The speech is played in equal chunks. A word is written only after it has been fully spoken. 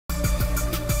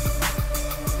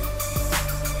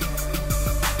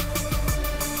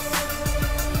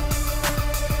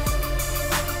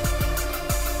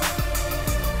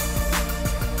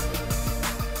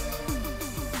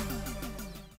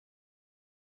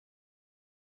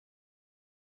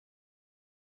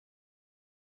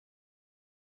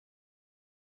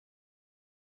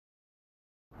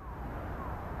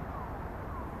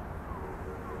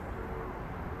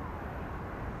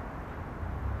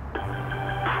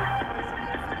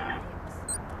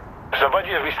The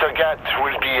body of Mr. Gat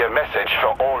will be a message for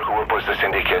all who oppose the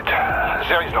Syndicate.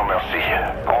 There is no mercy,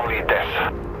 only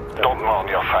death. Don't mourn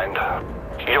your friend.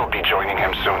 You'll be joining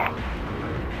him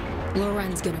soon.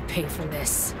 Loren's gonna pay for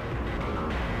this.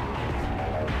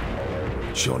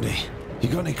 Shawnee, you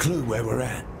got any clue where we're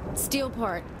at?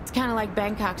 Steelport. It's kind of like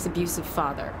Bangkok's abusive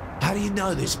father. How do you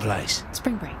know this place?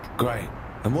 Spring break. Great.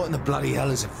 And what in the bloody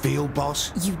hell is a field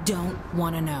boss? You don't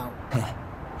want to know.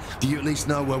 Do you at least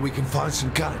know where we can find some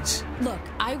guns? Look,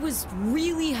 I was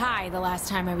really high the last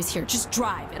time I was here. Just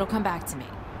drive. It'll come back to me.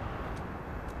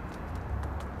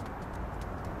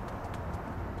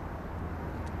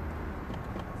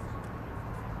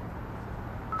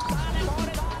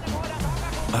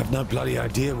 I've no bloody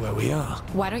idea where we are.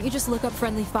 Why don't you just look up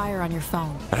friendly fire on your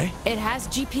phone? Hey? It has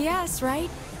GPS, right?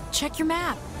 Check your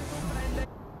map.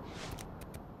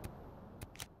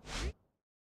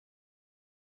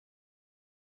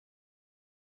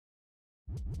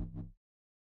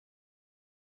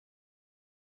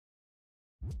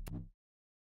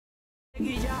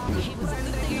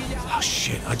 Oh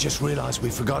shit, I just realized we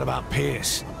forgot about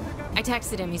Pierce. I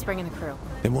texted him. He's bringing the crew.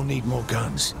 Then we'll need more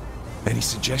guns. Any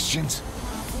suggestions?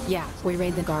 Yeah, we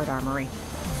raid the guard armory.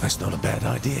 That's not a bad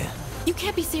idea. You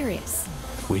can't be serious.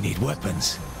 We need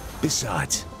weapons.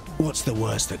 Besides, what's the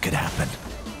worst that could happen?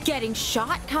 Getting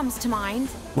shot comes to mind.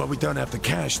 Well, we don't have the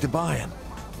cash to buy him.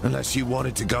 Unless you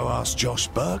wanted to go ask Josh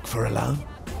Burke for a loan.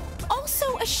 Also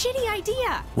a shitty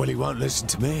idea. Well, he won't listen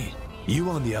to me. You,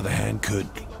 on the other hand, could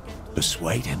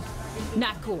persuade him.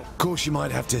 Not cool. Of course, you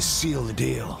might have to seal the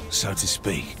deal, so to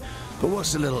speak. But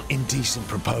what's a little indecent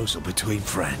proposal between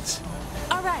friends?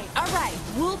 All right.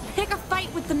 We'll pick a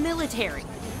fight with the military.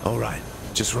 All right.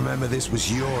 Just remember this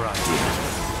was your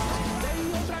idea.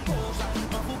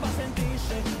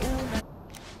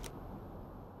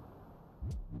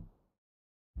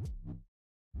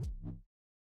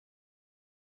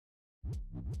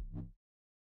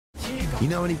 You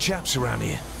know any chaps around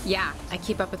here? Yeah, I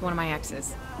keep up with one of my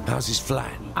exes. How's his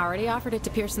flat? Already offered it to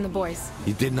Pierce and the boys.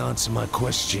 You didn't answer my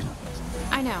question.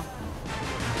 I know.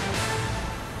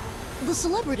 The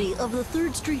celebrity of the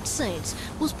 3rd Street Saints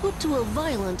was put to a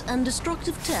violent and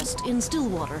destructive test in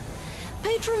Stillwater.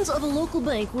 Patrons of a local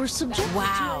bank were subjected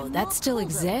Wow, to a that mock still holdup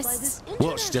by exists? this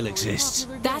What still exists?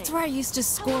 internationally That's popular where I gang. used to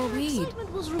score However, weed.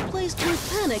 excitement was replaced with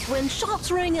panic when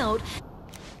shots rang out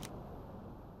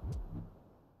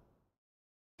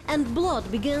and blood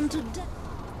began to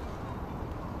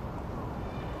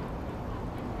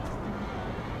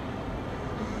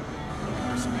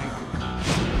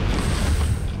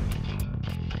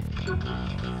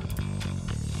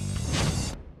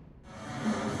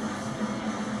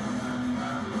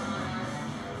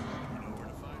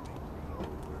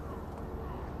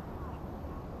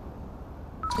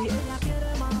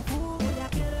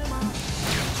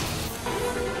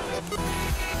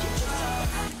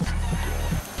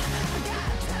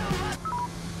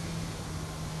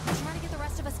Trying to get the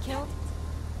rest of us killed?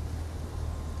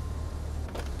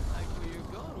 Like where you're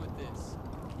going with this.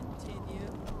 Continue.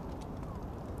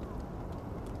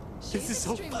 This is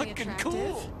so fucking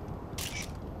cool!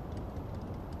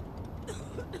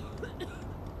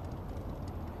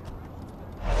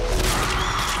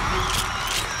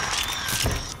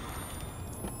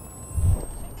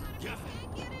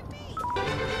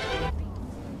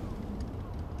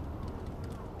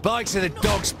 Bikes are the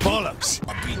dog's bollocks.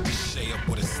 I beat this shit up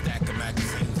with a stack of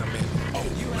magazines I'm in. Oh,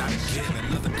 you not getting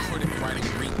another critic writing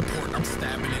report. I'm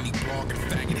stabbing any blog and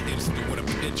faggot hipster with a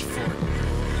pitchfork.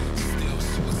 Still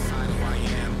suicidal I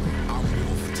am. I'm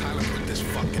Wolf. Tyler put this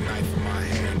fucking knife in my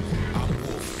hand. I'm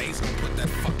Wolf. Ace gonna put that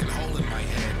fucking hole in my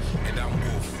head. And I'm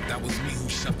Wolf. That was me who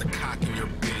shoved the cock in your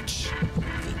bitch.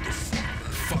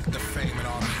 Fuck the fame and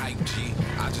all the hype, G.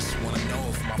 I just wanna know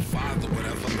if my father would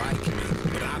ever like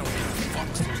me. But I don't give a fuck,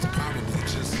 so he's probably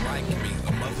just like me.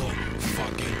 A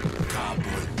motherfucking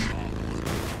goblin.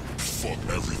 Fuck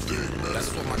everything, man.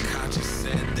 That's what my conscience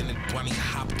said. Then it bunny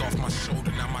hopped off my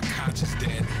shoulder. Now my conscience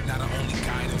dead. Now the only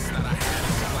guidance that I had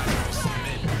is all I know.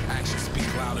 Submit. Actions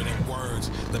speak louder than words.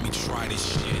 Let me try this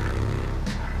shit.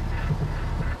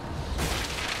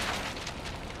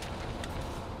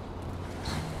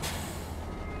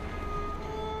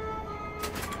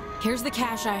 Here's the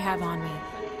cash I have on me.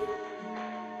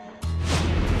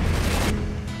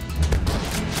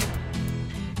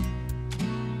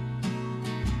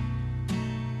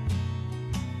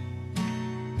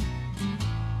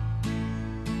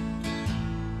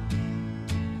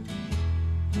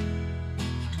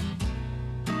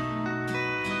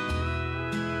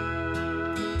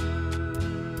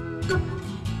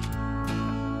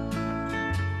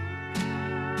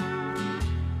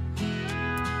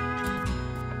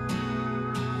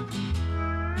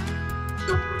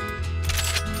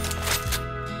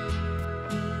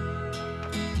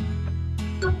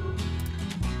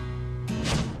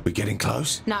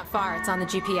 close? Not far, it's on the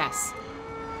GPS.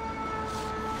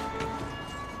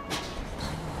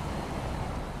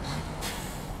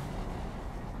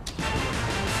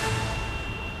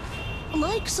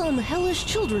 Like some hellish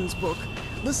children's book,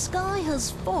 the sky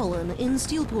has fallen in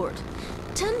Steelport.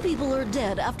 10 people are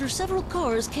dead after several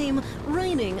cars came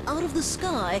raining out of the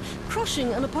sky,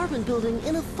 crushing an apartment building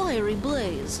in a fiery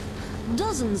blaze.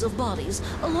 Dozens of bodies,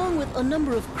 along with a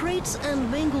number of crates and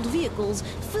mangled vehicles,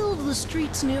 filled the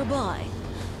streets nearby.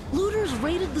 Looters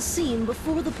raided the scene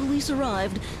before the police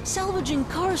arrived, salvaging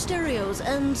car stereos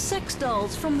and sex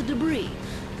dolls from the debris.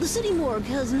 The city morgue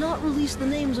has not released the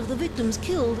names of the victims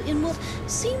killed in what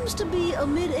seems to be a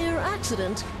mid-air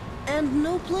accident, and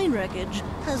no plane wreckage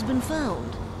has been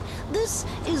found. This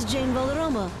is Jane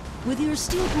Valderrama with your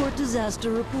Steelport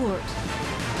Disaster Report.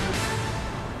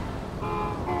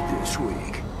 This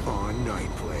week on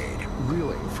Nightblade,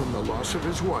 reeling from the loss of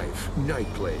his wife,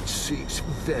 Nightblade seeks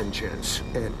vengeance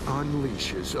and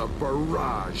unleashes a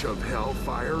barrage of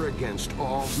hellfire against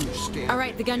all who stand. All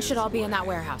right, the guns should all be in that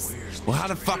warehouse. Well, how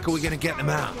the fuck are we gonna get them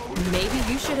out? Maybe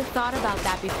you should have thought about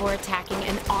that before attacking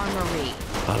an armory.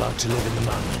 I like to live in the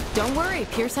moment. Don't worry,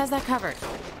 Pierce has that covered.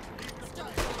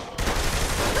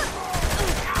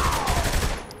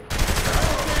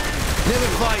 Never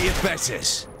fight your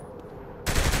betters.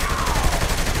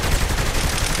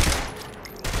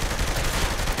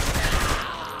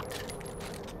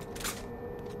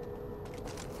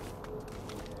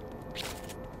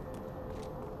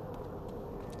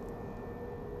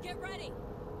 Get ready.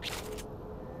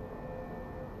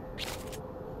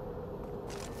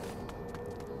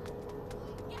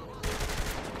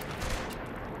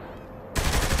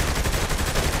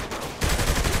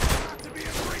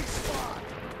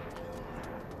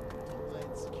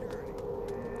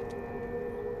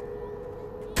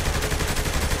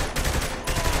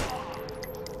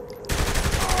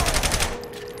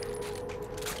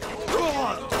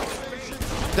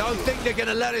 Don't think they're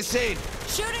gonna let us in.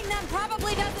 Shooting them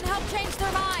probably doesn't help change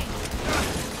their mind.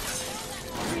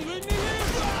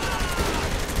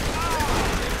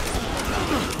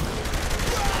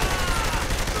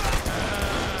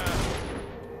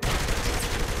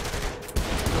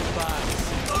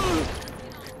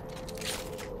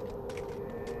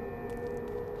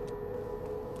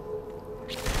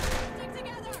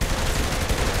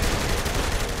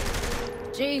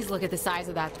 Jeez, look at the size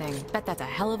of that thing. Bet that's a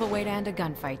hell of a way to end a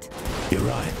gunfight. You're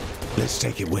right. Let's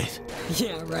take it with.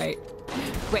 Yeah, right.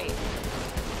 Wait,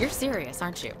 you're serious,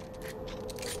 aren't you?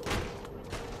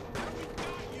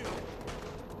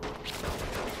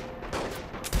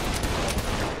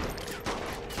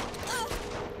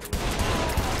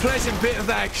 Pleasant bit of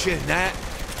action, that.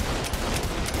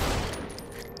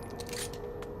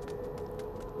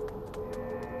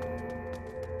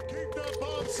 Keep that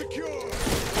bomb secure.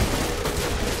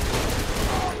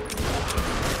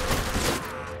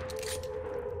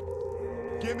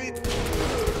 Give me.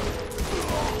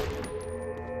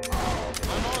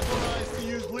 I'm authorized to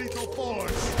use lethal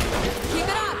force. Keep it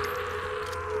up!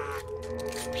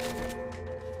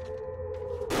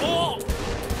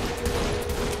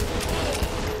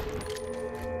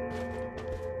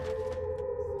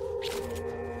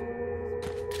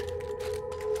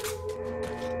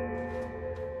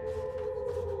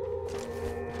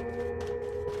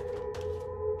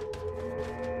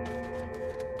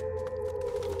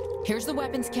 Here's the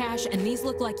weapons cache, and these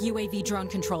look like UAV drone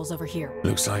controls over here.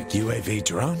 Looks like UAV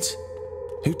drones?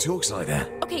 Who talks like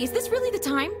that? Okay, is this really the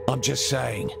time? I'm just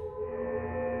saying.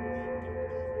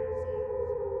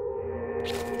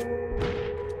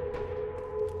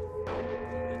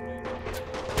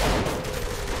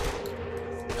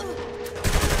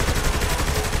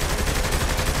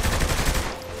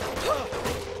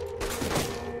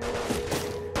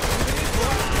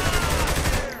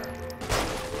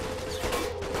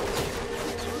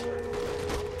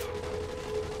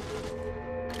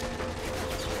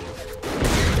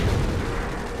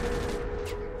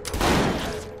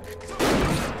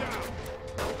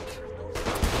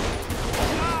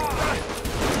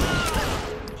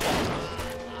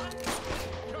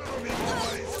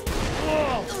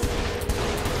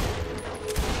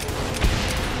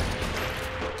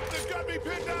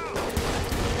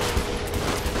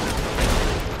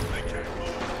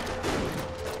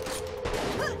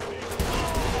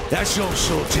 That's all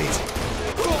sorted.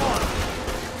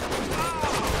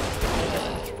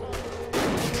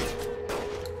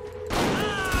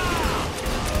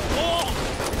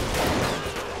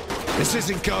 This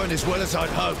isn't going as well as I'd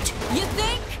hoped. You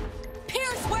think?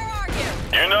 Pierce, where are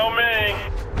you? You know me.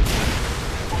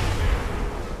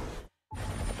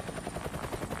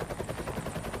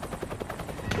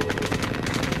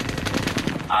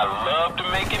 I love to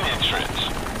make an entrance.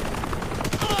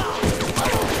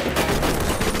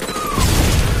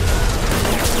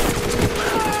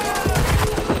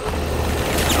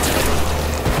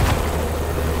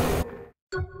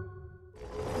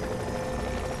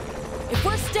 If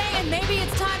we're staying, maybe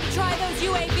it's time to try those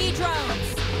UAV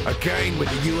drones. Again with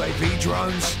the UAV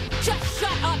drones? Just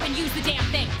shut up and use the damn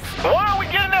things. Why are we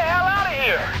getting the hell out of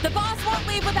here? The boss won't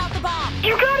leave without the bomb.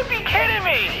 You gotta be kidding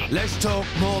me! Let's talk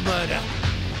more murder.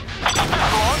 That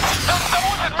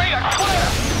wasn't me, I swear!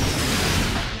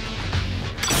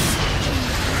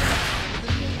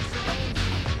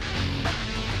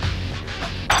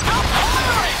 Stop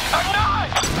firing! I'm not!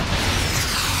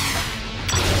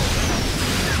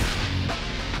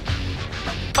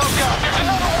 Oh god, there's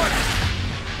another one!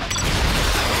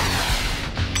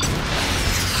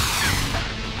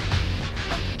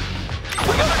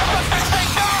 We gotta shut this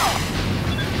thing down!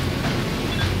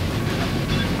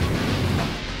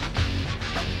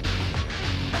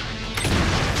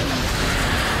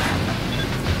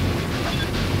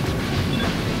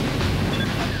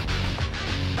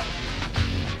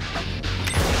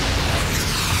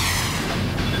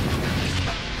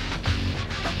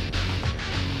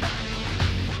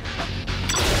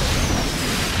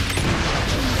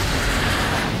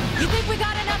 You think we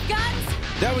got enough guns?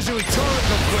 That was a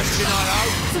rhetorical question, I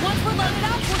hope. So once we're loaded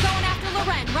up, we're going after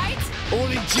Loren, right? All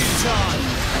in due time.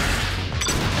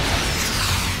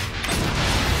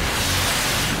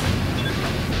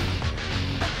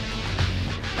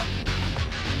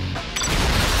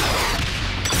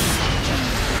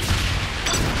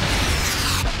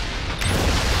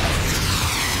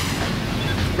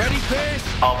 Ready, Pierce?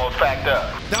 Almost packed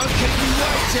up. Don't keep me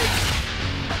waiting.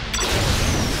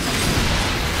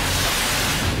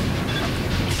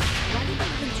 Why did they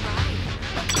even try?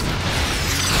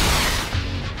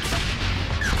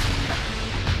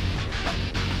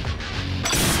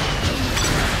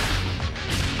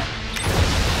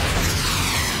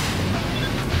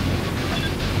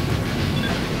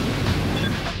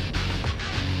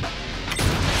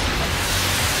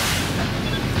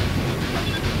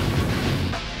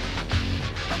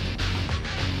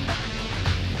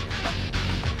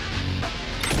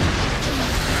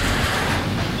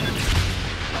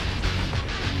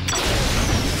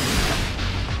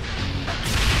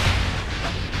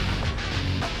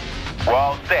 We're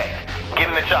all set. Get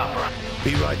in the chopper.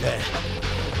 Be right there.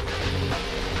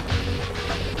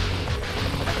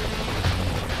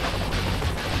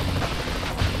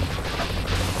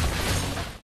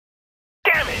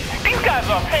 Damn it! These guys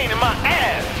are a pain in my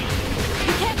ass!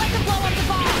 You can't let them blow up the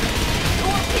bomb. Go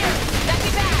up here. Back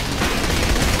me back.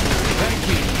 Thank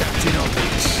you, Captain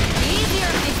Obvious. Easier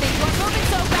if these things weren't moving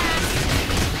so fast.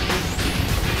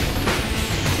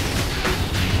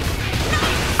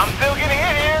 I'm still getting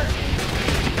hit here!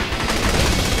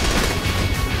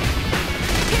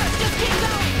 Here, just keep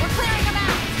going. We're clearing them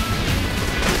out.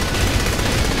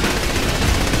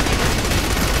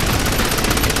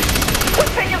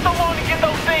 What's taking so long to get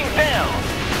those things down?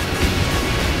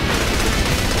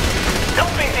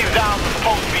 Don't think these dials are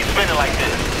supposed to be spinning like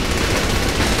this.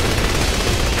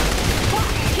 Walk,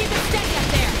 keep it steady up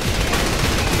there.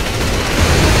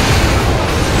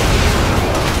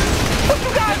 What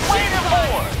you guys waiting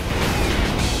for?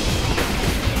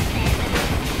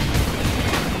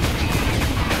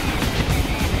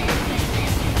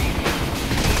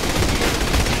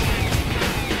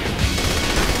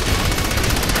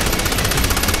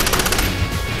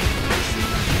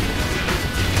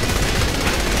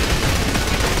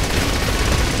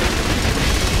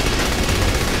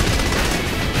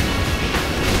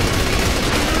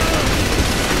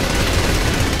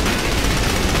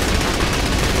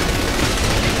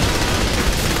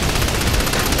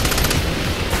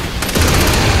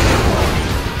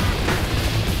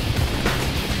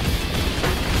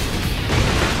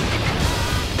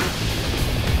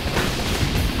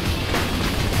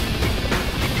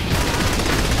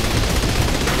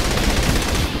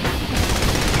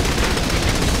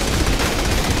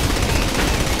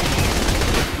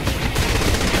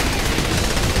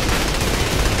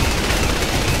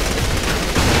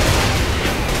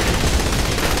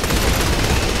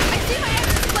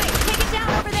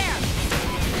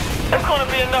 There's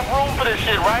gonna be enough room for this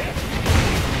shit, right?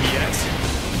 Yes.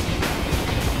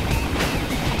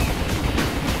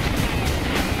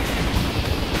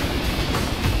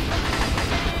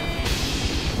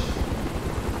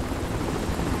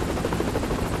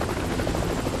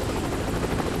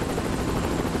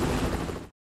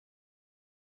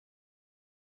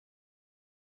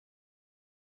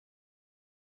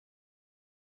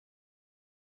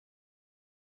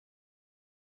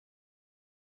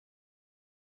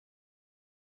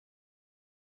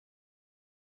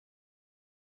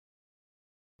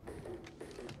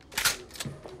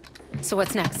 So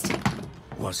what's next?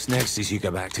 What's next is you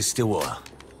go back to Stillwater.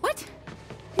 What?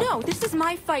 No, this is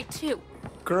my fight too.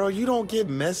 Girl, you don't get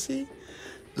messy.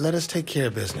 Let us take care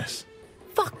of business.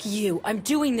 Fuck you. I'm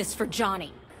doing this for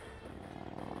Johnny.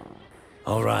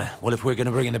 All right, well, if we're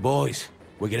gonna bring in the boys,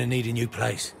 we're gonna need a new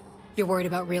place. You're worried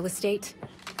about real estate?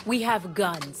 We have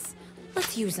guns.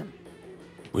 Let's use them.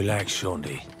 Relax,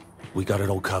 Shondi. We got it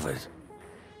all covered.